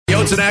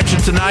Coyotes in action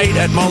tonight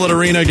at Mullet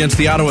Arena against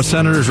the Ottawa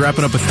Senators,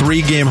 wrapping up a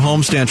 3-game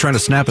homestand, trying to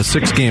snap a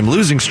 6-game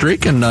losing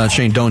streak. And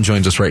Shane Doan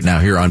joins us right now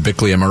here on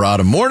Bickley and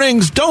Murata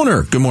Mornings.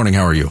 Doaner, good morning.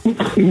 How are you?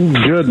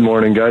 Good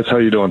morning, guys. How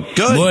you doing?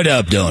 Good. What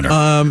up, Doaner?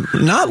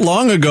 Not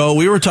long ago,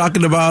 we were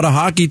talking about a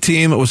hockey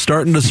team that was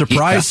starting to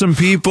surprise some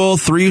people.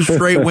 3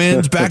 straight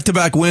wins,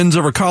 back-to-back wins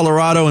over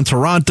Colorado and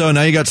Toronto.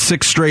 Now you got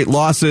 6 straight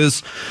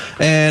losses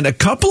and a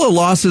couple of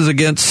losses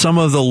against some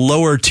of the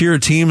lower-tier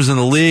teams in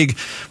the league.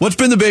 What's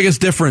been the biggest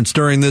difference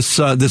during this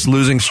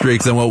losing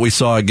streak than what we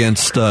saw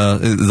against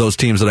those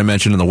teams that I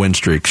mentioned in the win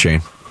streak,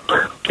 Shane?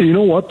 You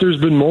know what? There's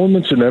been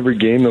moments in every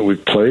game that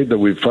we've played that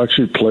we've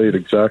actually played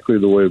exactly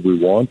the way we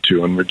want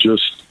to, and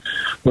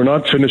we're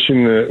not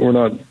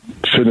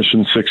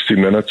finishing 60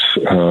 minutes.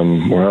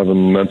 We're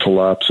having mental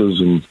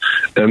lapses, and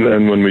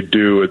when we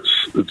do, it's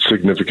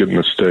significant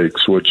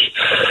mistakes, which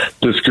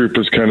this group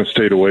has kind of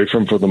stayed away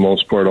from for the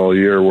most part all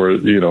year. Where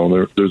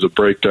there's a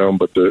breakdown,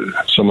 but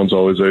someone's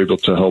always able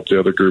to help the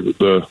other group,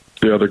 the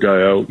other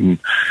guy out. And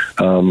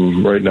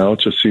right now, it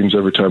just seems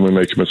every time we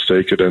make a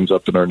mistake, it ends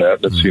up in our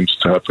net. And it seems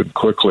to happen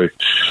quickly,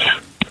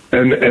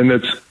 and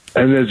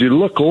as you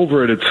look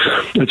over it,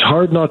 it's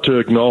hard not to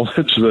acknowledge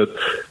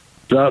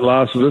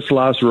this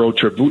last road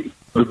trip.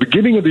 The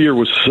beginning of the year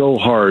was so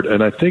hard,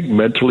 and I think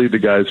mentally the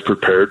guys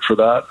prepared for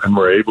that and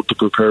were able to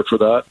prepare for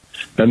that.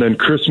 And then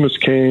Christmas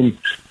came,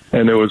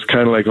 and it was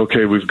kind of like,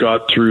 okay, we've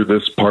got through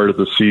this part of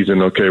the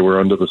season. Okay, we're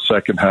under the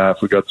second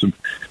half. We got some,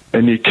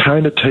 and you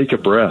kind of take a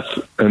breath.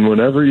 And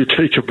whenever you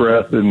take a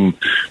breath in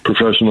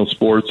professional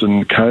sports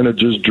and kind of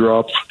just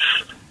drop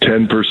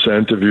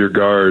 10% of your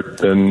guard,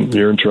 then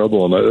you're in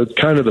trouble. And that's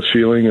kind of the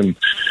feeling. And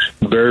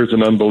Bear's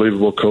an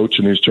unbelievable coach,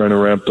 and he's trying to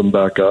ramp them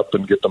back up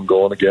and get them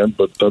going again.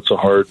 But that's a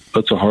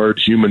hard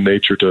human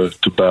nature to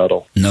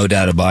battle. No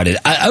doubt about it.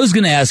 I was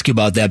going to ask you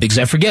about that because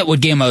I forget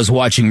what game I was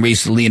watching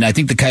recently, and I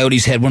think the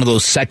Coyotes had one of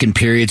those second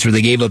periods where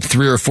they gave up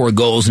 3 or 4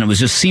 goals, and it was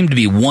just seemed to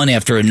be one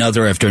after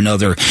another after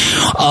another.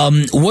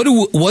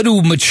 What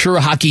do mature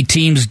hockey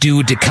teams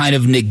do to kind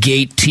of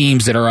negate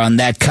teams that are on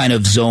that kind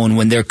of zone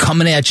when they're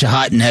coming at you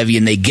hot and heavy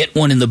and they get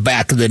one in the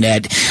back of the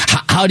net?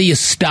 How do you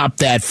stop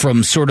that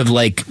from sort of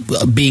like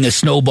being a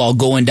snowball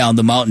going down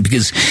the mountain?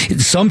 Because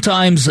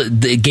sometimes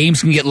the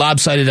games can get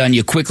lopsided on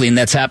you quickly, and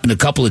that's happened a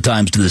couple of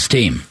times to this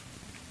team.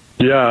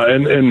 Yeah,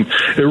 and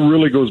it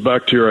really goes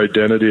back to your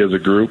identity as a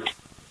group.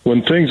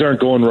 When things aren't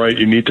going right,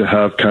 you need to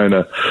have kind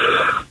of,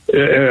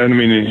 I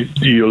mean,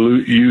 you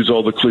use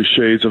all the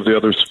cliches of the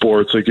other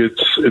sports. Like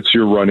it's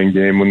your running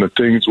game. When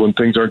things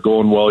aren't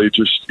going well, you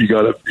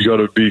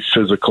gotta be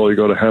physical. You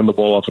got to hand the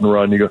ball off and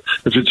run. If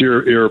it's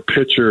you're a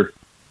pitcher,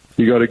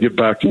 you got to get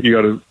back. You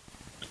got to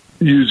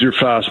use your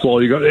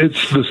fastball.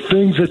 It's the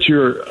things that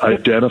you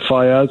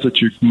identify as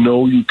that you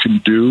know you can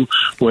do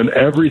when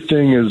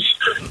everything is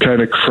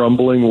kind of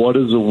crumbling. What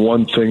is the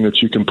one thing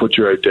that you can put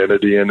your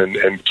identity in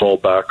and fall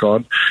back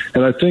on?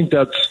 And I think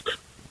that's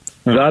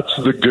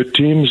the good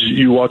teams.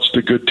 You watch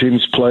the good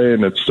teams play,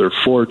 and it's their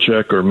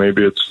forecheck, or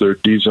maybe it's their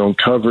D-zone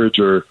coverage,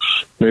 or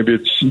maybe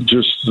it's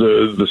just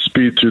the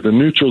speed through the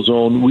neutral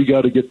zone. We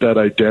got to get that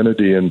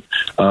identity, and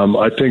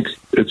I think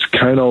it's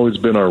kind of always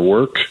been our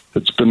work.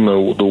 It's been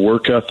the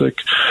work ethic.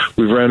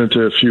 We've ran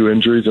into a few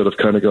injuries that have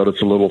kind of got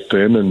us a little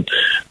thin, and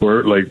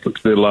we're like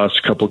the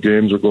last couple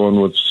games we're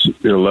going with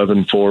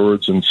 11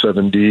 forwards and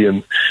 7D,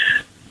 and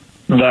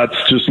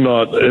that's just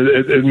not.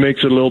 It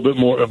makes it a little bit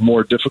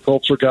more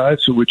difficult for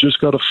guys. So we just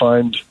got to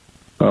find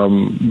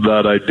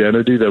that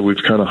identity that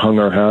we've kind of hung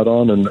our hat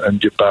on and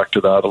get back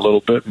to that a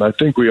little bit. And I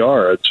think we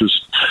are.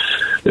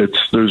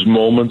 There's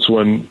moments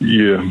when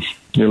you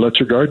let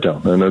your guard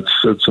down, and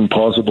it's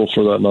impossible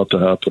for that not to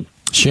happen.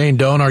 Shane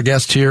Doan, our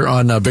guest here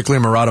on Bickley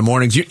and Murata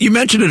Mornings. You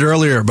mentioned it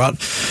earlier about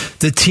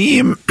the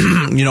team,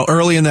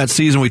 early in that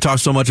season, we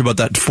talked so much about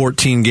that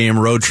 14-game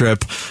road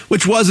trip,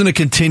 which wasn't a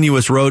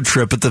continuous road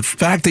trip, but the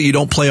fact that you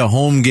don't play a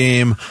home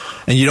game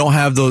and you don't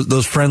have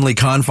those friendly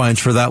confines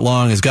for that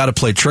long has got to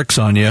play tricks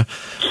on you.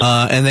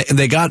 And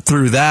they got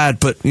through that.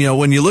 But,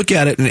 when you look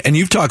at it, and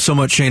you've talked so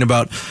much, Shane,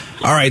 about,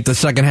 all right, the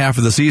second half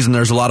of the season,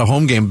 there's a lot of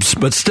home games,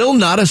 but still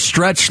not a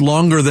stretch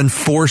longer than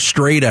 4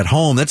 straight at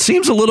home. That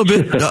seems a little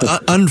bit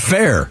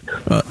unfair.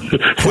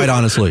 Quite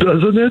honestly.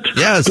 Doesn't it?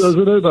 Yes.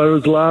 Doesn't it? I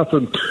was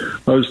laughing.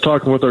 I was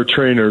talking with our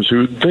trainers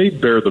who they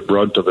bear the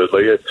brunt of it.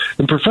 Like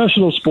in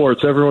professional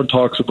sports, everyone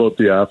talks about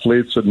the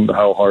athletes and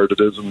how hard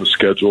it is and the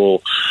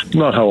schedule.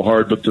 Not how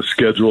hard, but the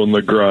schedule and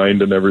the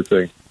grind and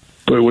everything.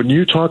 But when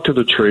you talk to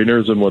the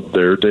trainers and what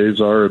their days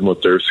are and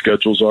what their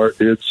schedules are,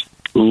 it's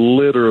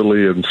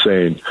literally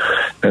insane.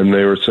 And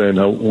they were saying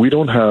how we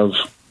don't have,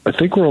 I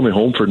think we're only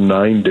home for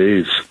 9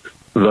 days.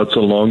 That's the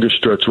longest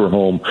stretch we're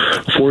home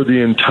for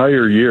the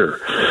entire year.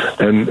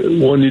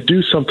 And when you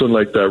do something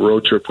like that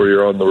road trip where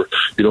you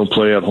don't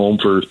play at home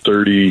for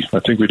 30, I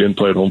think we didn't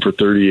play at home for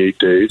 38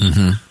 days.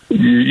 Mm-hmm.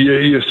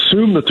 You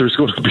assume that there's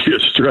going to be a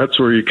stretch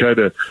where you kind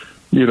of,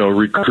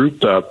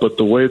 recruit that. But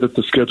the way that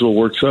the schedule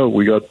works out,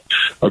 we got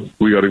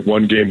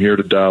one game here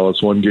to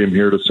Dallas, one game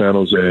here to San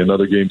Jose,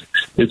 another game.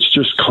 It's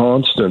just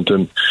constant.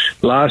 And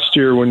last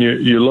year when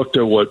you looked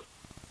at what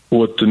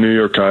what the New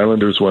York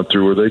Islanders went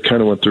through, where they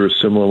kind of went through a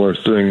similar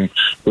thing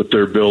with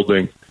their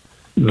building.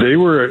 They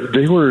went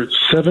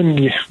 7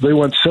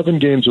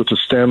 games with the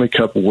Stanley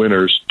Cup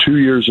winners 2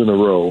 years in a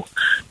row,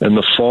 and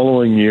the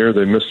following year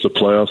they missed the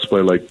playoffs by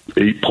like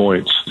 8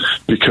 points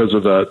because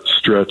of that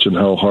stretch and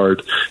how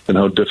hard and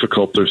how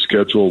difficult their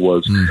schedule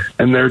was.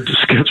 And their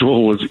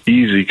schedule was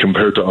easy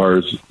compared to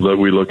ours that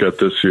we look at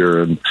this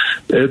year. And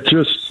it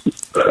just,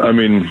 I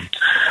mean,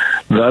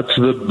 that's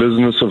the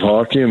business of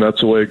hockey, and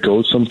that's the way it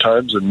goes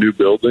sometimes in new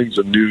buildings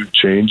and new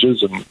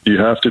changes, and you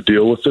have to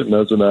deal with it. And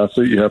as an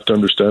athlete, you have to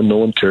understand no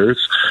one cares.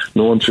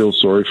 No one feels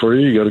sorry for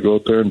you. You got to go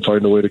out there and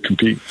find a way to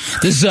compete.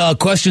 This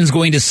question is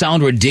going to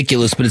sound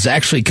ridiculous, but it's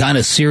actually kind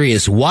of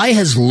serious. Why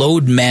has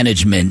load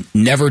management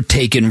never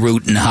taken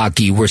root in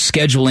hockey, where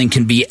scheduling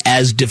can be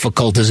as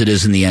difficult as it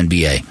is in the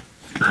NBA?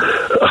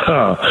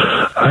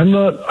 I'm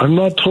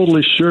not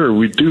totally sure.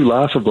 We do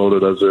laugh about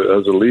it as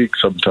a league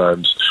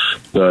sometimes.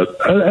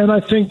 And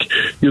I think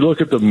you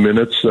look at the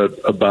minutes that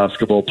a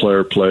basketball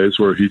player plays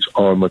where he's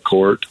on the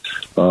court,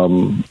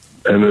 and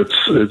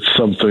it's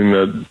something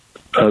that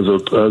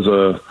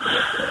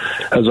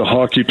as a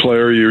hockey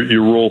player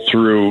you roll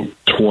through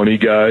 20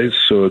 guys,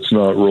 so it's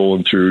not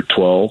rolling through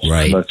 12.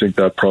 Right. And I think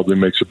that probably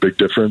makes a big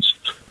difference.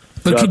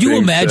 But could you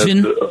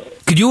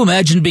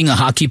imagine being a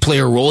hockey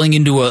player rolling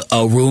into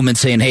a room and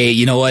saying, "Hey,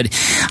 you know what?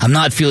 I'm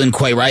not feeling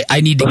quite right.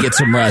 I need to get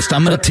some rest.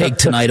 I'm going to take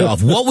tonight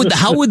off."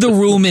 How would the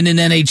room in an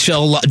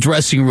NHL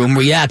dressing room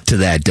react to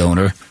that,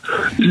 Donor?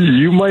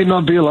 You might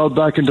not be allowed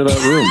back into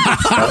that room.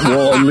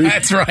 Well, at least,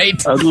 that's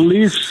right.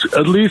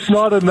 At least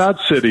not in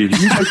that city.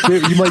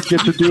 You might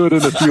get to do it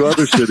in a few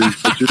other cities,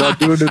 but you're not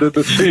doing it in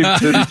the same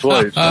city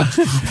twice.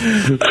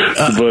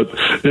 But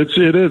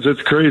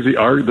it's crazy.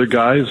 The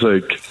guys,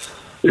 like,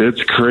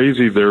 it's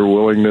crazy their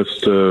willingness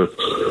to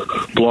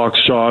block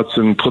shots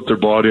and put their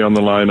body on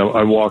the line.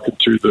 I'm walking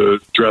through the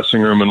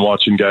dressing room and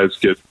watching guys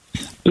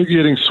they're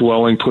getting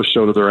swelling pushed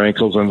out of their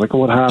ankles. I'm like, "Oh,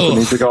 what happened?"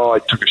 He's like, "Oh, I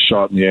took a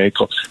shot in the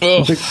ankle."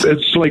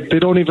 It's like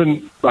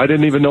I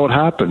didn't even know what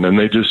happened, and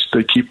they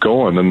keep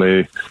going, and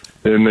they're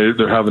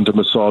having to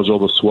massage all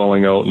the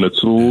swelling out, and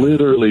it's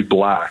literally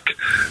black.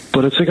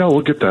 But it's like, "Oh,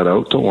 we'll get that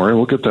out. Don't worry,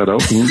 we'll get that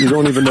out." And you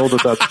don't even know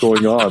that that's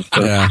going on.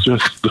 That's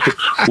just the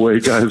way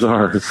guys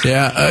are.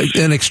 Yeah,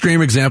 an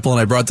extreme example, and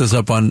I brought this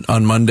up on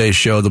Monday's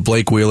show, the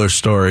Blake Wheeler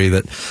story,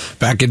 that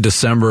back in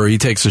December he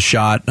takes a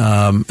shot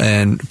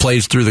and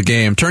plays through the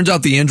game. Turns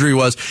out the injury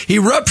was he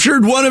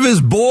ruptured one of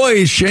his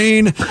boys,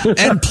 Shane,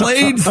 and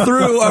played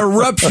through a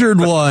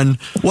ruptured one.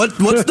 What's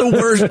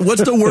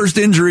the worst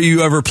injury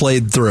you ever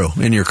played through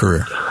in your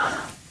career?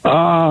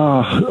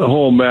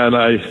 Oh man,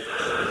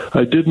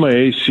 I did my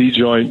AC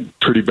joint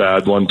pretty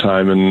bad one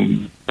time,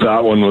 and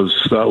that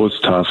was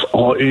tough.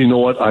 Oh, you know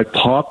what? I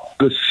popped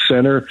the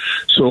center,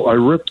 so I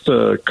ripped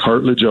the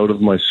cartilage out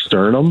of my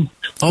sternum,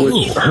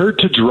 which hurt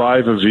to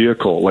drive a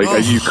vehicle.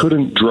 You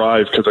couldn't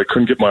drive because I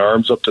couldn't get my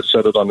arms up to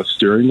set it on the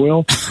steering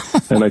wheel,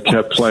 and I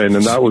kept playing,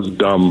 and that was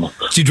dumb.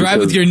 Did you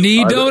drive with your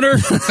knee, Donor?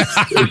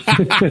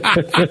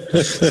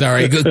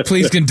 Sorry,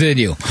 please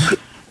continue.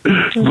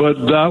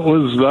 But that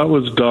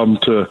was dumb.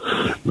 To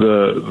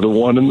the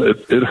one,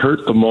 it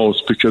hurt the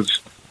most because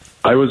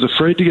I was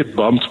afraid to get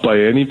bumped by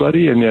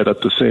anybody, and yet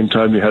at the same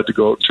time you had to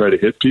go out and try to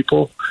hit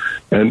people,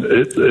 and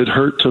it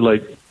hurt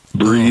to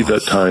breathe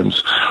at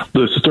times.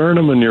 The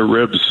sternum and your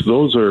ribs,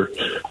 those are,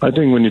 I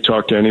think when you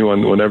talk to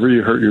anyone, whenever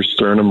you hurt your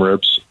sternum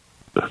ribs,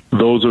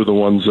 those are the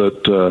ones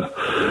that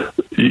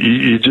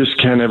you just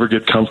can't ever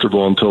get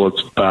comfortable until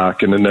it's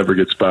back, and it never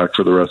gets back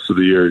for the rest of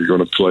the year. You're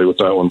going to play with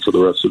that one for the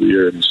rest of the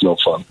year, and it's no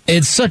fun.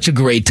 It's such a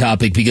great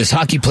topic because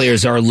hockey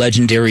players are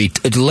legendarily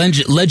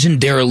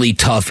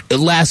tough.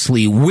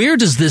 Lastly, where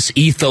does this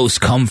ethos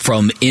come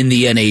from in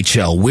the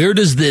NHL? Where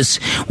does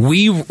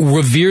we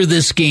revere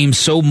this game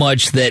so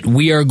much that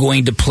we are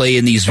going to play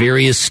in these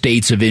various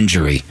states of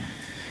injury?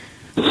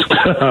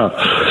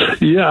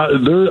 Yeah,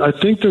 I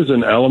think there's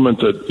an element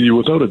that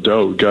without a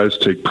doubt, guys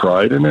take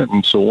pride in it,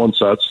 and so once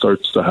that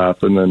starts to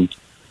happen, then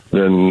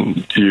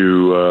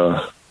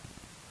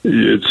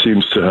it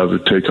seems to have to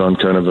take on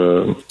kind of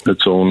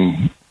its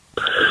own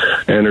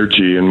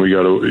energy,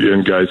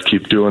 and guys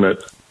keep doing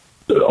it.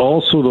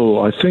 Also, though,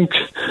 I think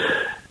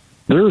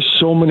there are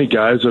so many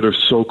guys that are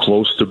so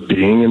close to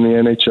being in the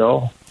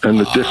NHL. And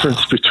the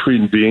difference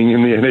between being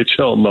in the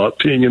NHL and not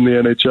being in the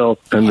NHL,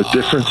 and the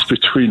difference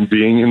between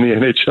being in the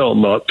NHL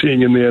and not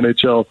being in the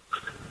NHL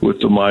with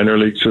the minor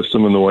league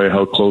system and the way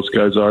how close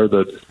guys are,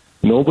 that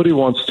nobody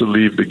wants to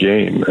leave the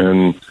game.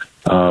 And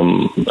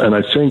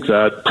I think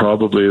that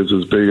probably is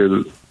as big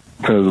a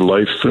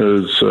life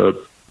as,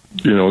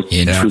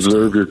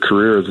 preserve your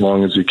career as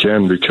long as you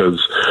can, because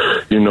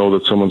you know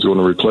that someone's going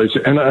to replace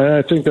it. And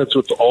I think that's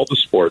with all the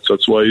sports.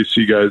 That's why you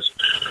see guys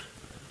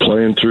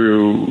playing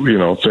through,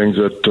 things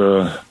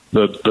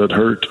that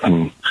hurt,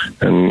 and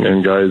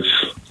guys,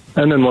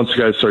 and then once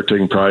guys start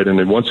taking pride in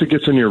it, once it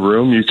gets in your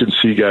room, you can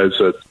see guys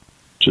that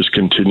just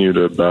continue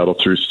to battle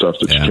through stuff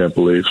that you can't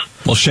believe.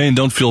 Well, Shane,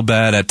 don't feel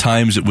bad. At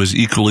times, it was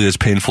equally as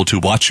painful to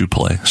watch you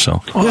play.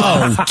 So,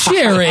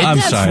 Jared,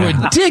 that's sorry.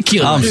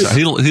 ridiculous. I'm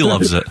sorry. He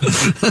loves it.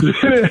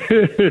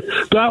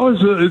 That was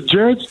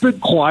Jared's been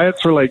quiet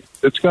for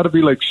it's got to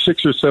be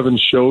 6 or 7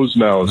 shows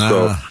now.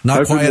 So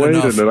not I've been quiet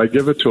waiting, enough. and I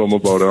give it to him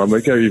about it. I'm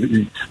like,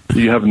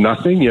 you have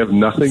nothing. You have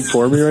nothing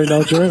for me right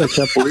now, Jared. I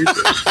can't believe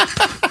this.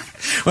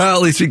 Well,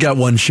 at least we got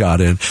one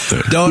shot in.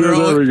 Doan,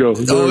 there we go.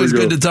 Always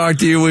good to talk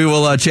to you. We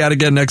will chat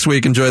again next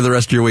week. Enjoy the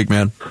rest of your week,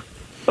 man.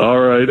 All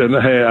right. And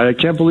hey, I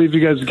can't believe you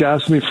guys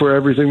gassed me for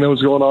everything that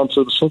was going on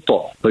for the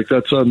football.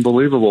 That's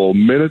unbelievable. A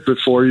minute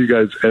before you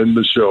guys end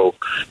the show.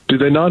 Do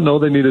they not know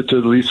they needed to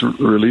at least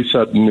release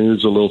that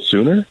news a little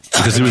sooner?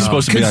 Because it was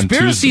supposed to be on Tuesday.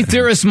 Conspiracy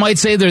theorists might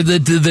say the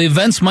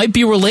events might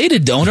be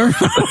related, Doaner.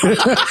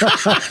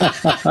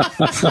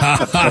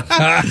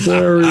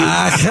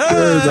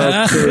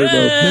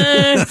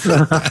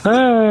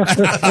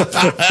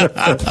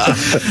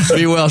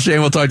 Be well,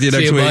 Shane. We'll talk to you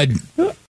next week. Bud.